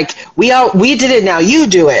 We're like, we did it, now you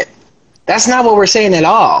do it. That's not what we're saying at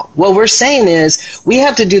all. What we're saying is we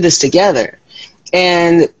have to do this together.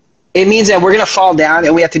 And it means that we're going to fall down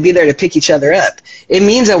and we have to be there to pick each other up. It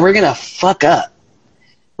means that we're going to fuck up,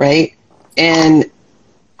 right? And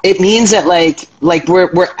it means that like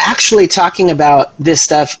we're actually talking about this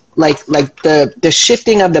stuff, like the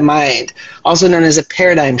shifting of the mind, also known as a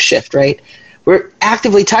paradigm shift, right? We're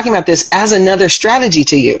actively talking about this as another strategy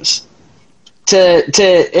to use.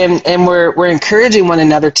 And we're encouraging one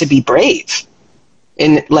another to be brave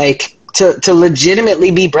and like to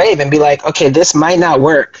legitimately be brave and be like, okay, this might not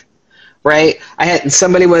work, right?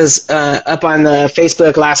 Somebody was up on the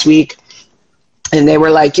Facebook last week and they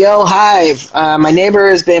were like, yo, Hive, my neighbor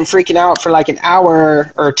has been freaking out for like an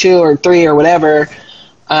hour or 2 or 3 or whatever.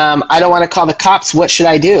 I don't want to call the cops. What should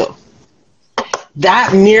I do?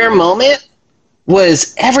 That mere moment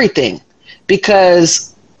was everything,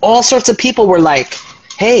 because all sorts of people were like,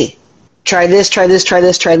 hey, try this, try this, try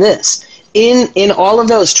this, try this. In all of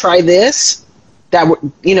those try this, that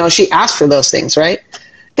were, she asked for those things, right?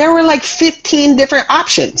 There were like 15 different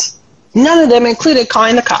options. None of them included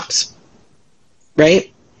calling the cops,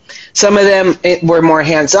 right? Some of them were more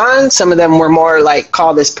hands-on. Some of them were more like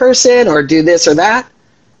call this person or do this or that.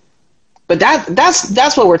 But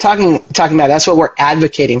that's what we're talking about. That's what we're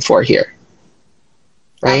advocating for here,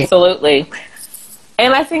 right? Absolutely.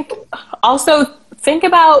 And I think also think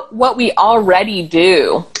about what we already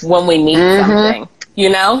do when we need something. You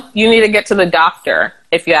need to get to the doctor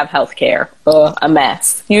if you have health care. A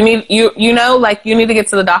mess. You need to get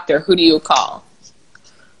to the doctor. Who do you call?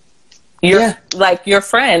 Your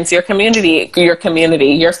friends, your community, your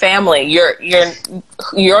family,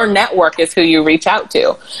 your network is who you reach out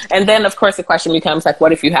to. And then of course the question becomes like,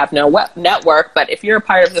 what if you have no network? But if you're a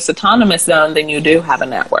part of this autonomous zone, then you do have a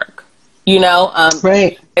network.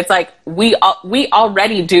 Right. It's like we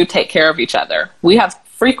already do take care of each other. We have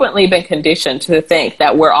frequently been conditioned to think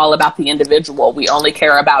that we're all about the individual. We only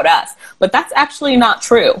care about us. But that's actually not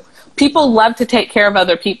true. People love to take care of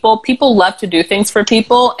other people. People love to do things for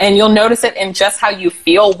people. And you'll notice it in just how you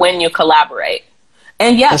feel when you collaborate.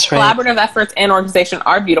 And yes, collaborative efforts and organization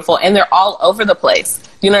are beautiful, and they're all over the place.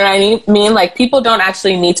 You know what I mean? Like, people don't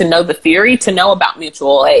actually need to know the theory to know about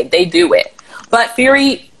mutual aid. They do it. But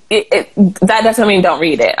theory... that doesn't mean don't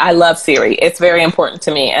read it. I love theory. It's very important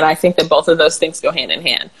to me. And I think that both of those things go hand in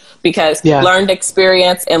hand, because learned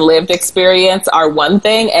experience and lived experience are one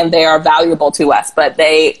thing and they are valuable to us, but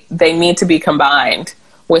they need to be combined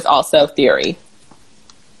with also theory.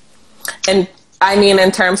 And I mean,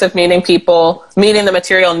 in terms of meeting the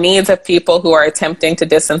material needs of people who are attempting to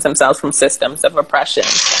distance themselves from systems of oppression.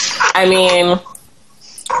 I mean...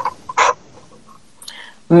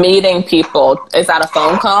 meeting people, is that a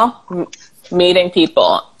phone call? Meeting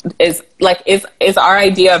people is our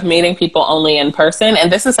idea of meeting people only in person. And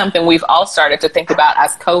this is something we've all started to think about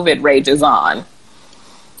as COVID rages on,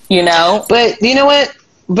 But you know what?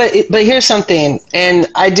 But here's something. And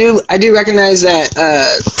I do recognize that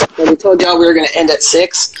we told y'all we were going to end at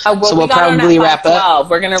 6. Oh, well, so we'll probably wrap up.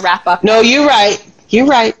 We're going to wrap up. No, you're right.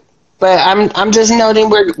 But I'm just noting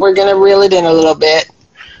we're going to reel it in a little bit.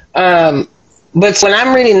 But when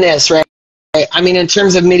I'm reading this, right, I mean, in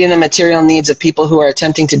terms of meeting the material needs of people who are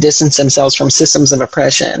attempting to distance themselves from systems of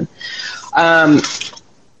oppression, I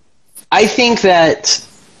think that,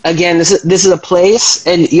 again, this is a place,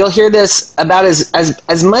 and you'll hear this about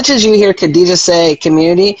as much as you hear Kadijah say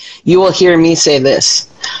community, you will hear me say this.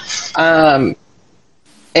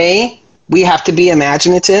 We have to be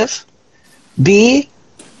imaginative. B,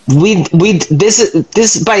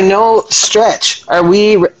 this by no stretch are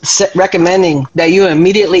we recommending that you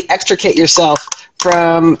immediately extricate yourself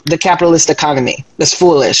from the capitalist economy. That's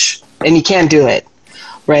foolish, and you can't do it,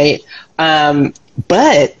 right?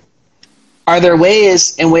 But are there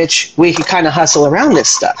ways in which we can kind of hustle around this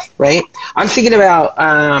stuff, right? I'm thinking about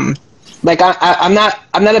I'm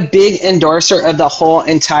not a big endorser of the whole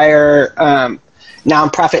entire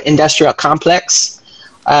nonprofit industrial complex.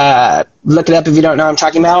 Look it up if you don't know what I'm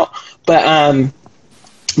talking about. But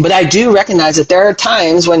I do recognize that there are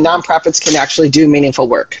times when nonprofits can actually do meaningful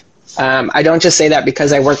work. I don't just say that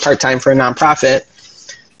because I work part-time for a nonprofit.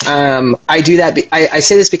 I do that. I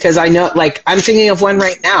say this because I know, like, I'm thinking of one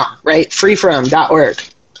right now, right? Freefrom.org.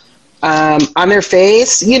 On their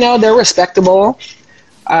face, you know, they're respectable.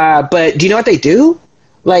 But do you know what they do?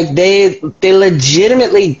 Like, they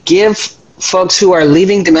legitimately give folks who are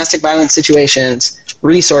leaving domestic violence situations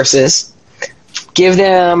resources, give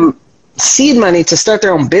them seed money to start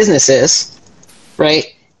their own businesses,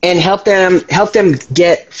 right? And help them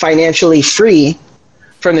get financially free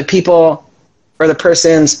from the people or the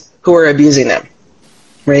persons who are abusing them,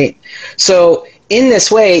 right? So in this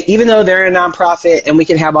way, even though they're a nonprofit and we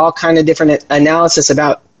can have all kind of different analysis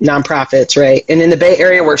about nonprofits, right? And in the Bay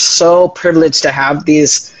Area, we're so privileged to have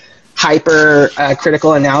these hyper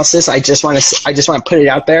critical analysis. I just want to put it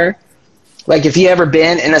out there. Like, if you ever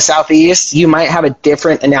been in the Southeast, you might have a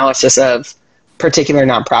different analysis of particular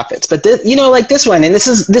nonprofits. But you know, like this one, and this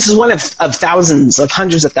is one of thousands, of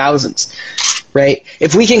hundreds of thousands, right?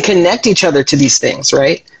 If we can connect each other to these things,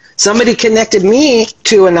 right? Somebody connected me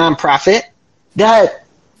to a nonprofit that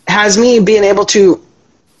has me being able to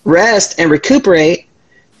rest and recuperate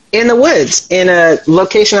in the woods in a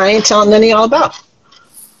location I ain't telling any all about.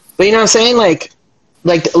 But you know what I'm saying? Like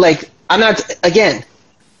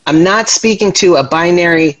I'm not speaking to a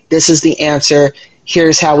binary, this is the answer,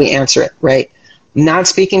 here's how we answer it, right? I'm not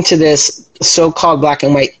speaking to this so-called black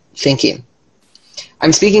and white thinking.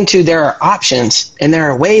 I'm speaking to there are options and there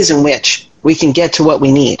are ways in which we can get to what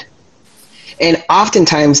we need. And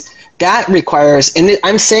oftentimes that requires, and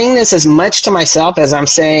I'm saying this as much to myself as I'm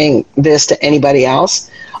saying this to anybody else,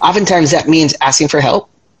 oftentimes that means asking for help,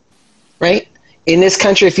 right? In this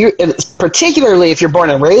country, particularly if you're born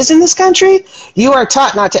and raised in this country, you are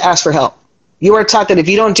taught not to ask for help. You are taught that if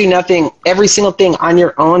you don't do nothing, every single thing on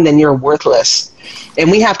your own, then you're worthless. And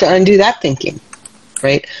we have to undo that thinking,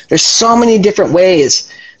 right? There's so many different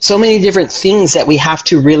ways, so many different things that we have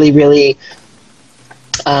to really, really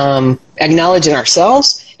acknowledge in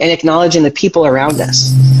ourselves and acknowledge in the people around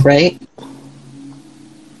us, right?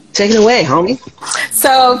 Take it away, homie.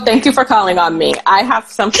 So thank you for calling on me. I have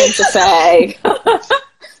something to say.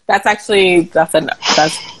 That's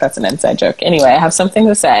an inside joke. Anyway, I have something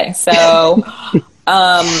to say. So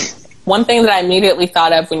one thing that I immediately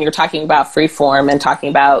thought of when you're talking about freeform and talking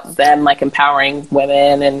about them like empowering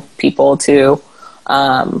women and people to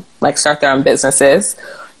like start their own businesses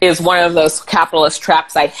is one of those capitalist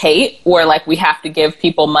traps I hate, where like we have to give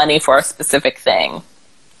people money for a specific thing,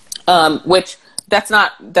 which that's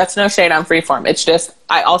no shade on freeform. It's just,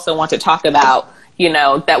 I also want to talk about, you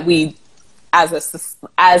know, that we, as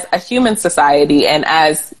a human society, and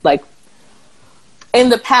as like in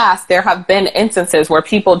the past, there have been instances where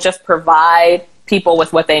people just provide people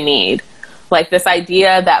with what they need. Like this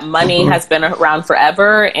idea that money has been around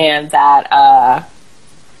forever, and that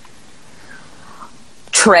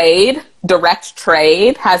direct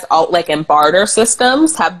trade has all, like, in barter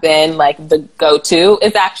systems have been like the go-to,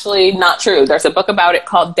 is actually not true. There's a book about it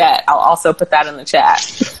called Debt. I'll also put that in the chat.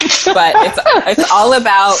 But it's all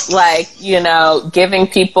about, like, you know, giving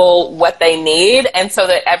people what they need, and so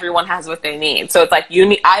that everyone has what they need. So it's like,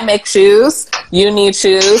 I make shoes, you need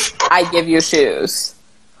shoes, I give you shoes.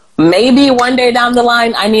 Maybe one day down the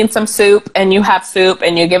line I need some soup and you have soup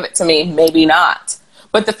and you give it to me, maybe not.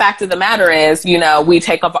 But the fact of the matter is, you know, we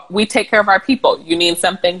take care of our people. You need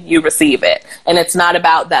something, you receive it. And it's not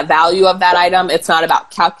about that value of that item. It's not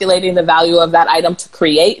about calculating the value of that item to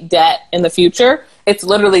create debt in the future. It's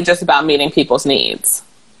literally just about meeting people's needs.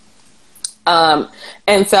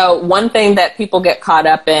 And so one thing that people get caught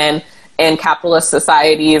up in capitalist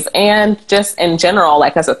societies, and just in general,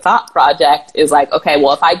 like as a thought project, is like, okay,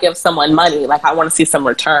 well, if I give someone money, like I want to see some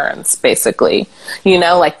returns, basically, you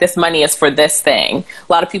know, like this money is for this thing.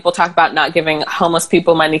 A lot of people talk about not giving homeless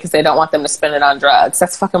people money because they don't want them to spend it on drugs.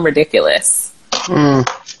 That's fucking ridiculous. I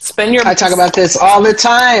talk about this all the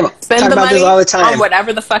time. Spend the money on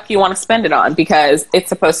whatever the fuck you want to spend it on, because it's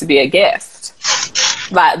supposed to be a gift.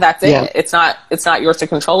 That's it. It's not yours to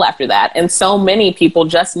control after that. And so many people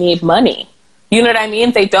just need money. You know what I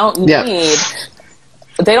mean? They don't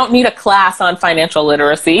need a class on financial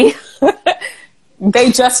literacy.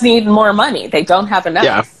 They just need more money. They don't have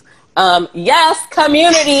enough. Yes,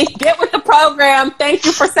 community, get with the program. Thank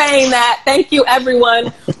you for saying that. Thank you,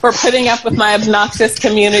 everyone, for putting up with my obnoxious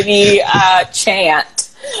community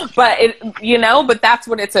chant. But but that's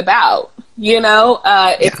what it's about.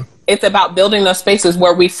 It's about building those spaces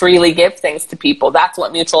where we freely give things to people. That's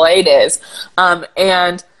what mutual aid is,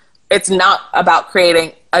 and it's not about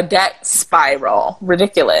creating a debt spiral.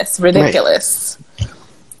 Ridiculous. Right.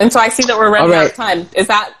 And so I see that we're running out of time. Is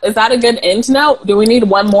that a good end note? Do we need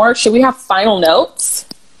one more? Should we have final notes?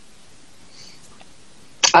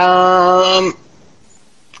 I'm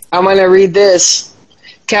going to read this.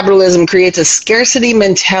 Capitalism creates a scarcity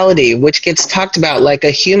mentality, which gets talked about like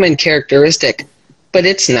a human characteristic, but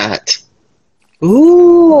it's not.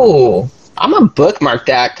 Ooh, I'm going to bookmark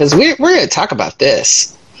that because we're going to talk about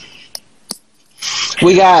this.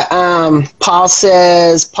 We got Paul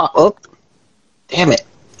says, oh, damn it.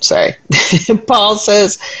 Sorry.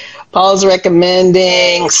 Paul's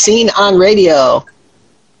recommending Seen on Radio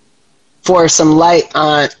for some light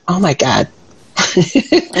on, oh my God.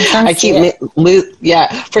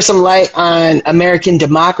 For some light on American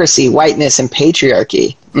democracy, whiteness, and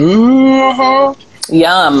patriarchy. Mm-hmm.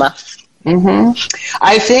 Yum. Mm-hmm.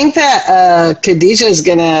 I think that Kadijah is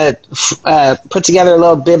going to put together a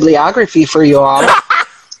little bibliography for you all.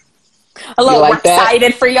 A little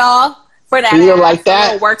work-cited for y'all. For that, you like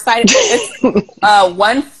that? Work cited.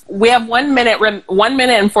 We have 1 minute, 1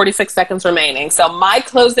 minute and 46 seconds remaining. So my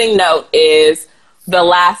closing note is the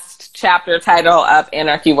last chapter title of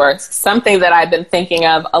Anarchy Works, something that I've been thinking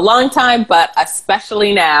of a long time, but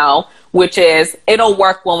especially now, which is it'll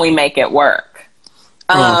work when we make it work.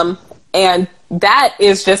 And that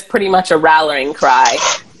is just pretty much a rallying cry.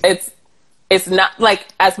 It's not like,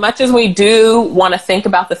 as much as we do want to think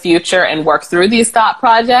about the future and work through these thought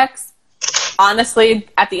projects, honestly,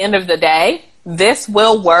 at the end of the day, this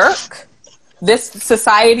will work. This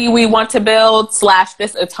society we want to build /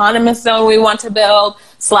 this autonomous zone we want to build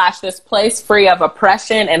 / this place free of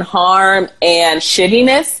oppression and harm and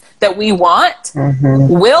shittiness that we want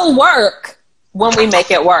will work when we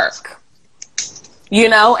make it work.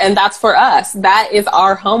 And that's for us. That is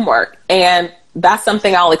our homework. And that's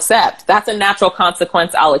something I'll accept. That's a natural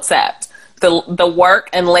consequence I'll accept. The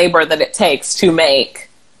work and labor that it takes to make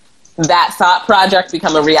that thought project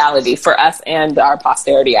become a reality for us and our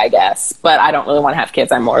posterity, I guess. But I don't really want to have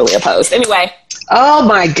kids. I'm morally opposed. Anyway. Oh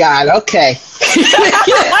my God. Okay.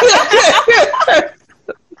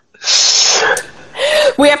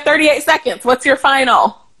 We have 38 seconds. What's your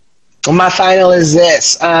final? Well, my final is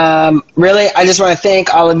this. Really, I just want to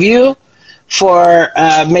thank all of you for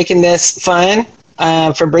making this fun,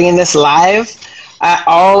 for bringing this live. I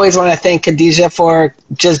always want to thank Kadijah for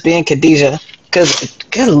just being Kadijah. Because,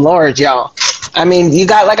 good Lord, y'all. I mean, you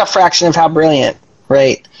got like a fraction of how brilliant,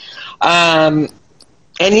 right? And,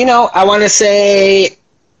 I want to say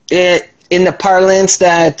it in the parlance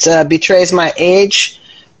that betrays my age,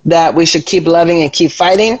 that we should keep loving and keep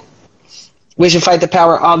fighting. We should fight the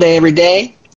power all day, every day.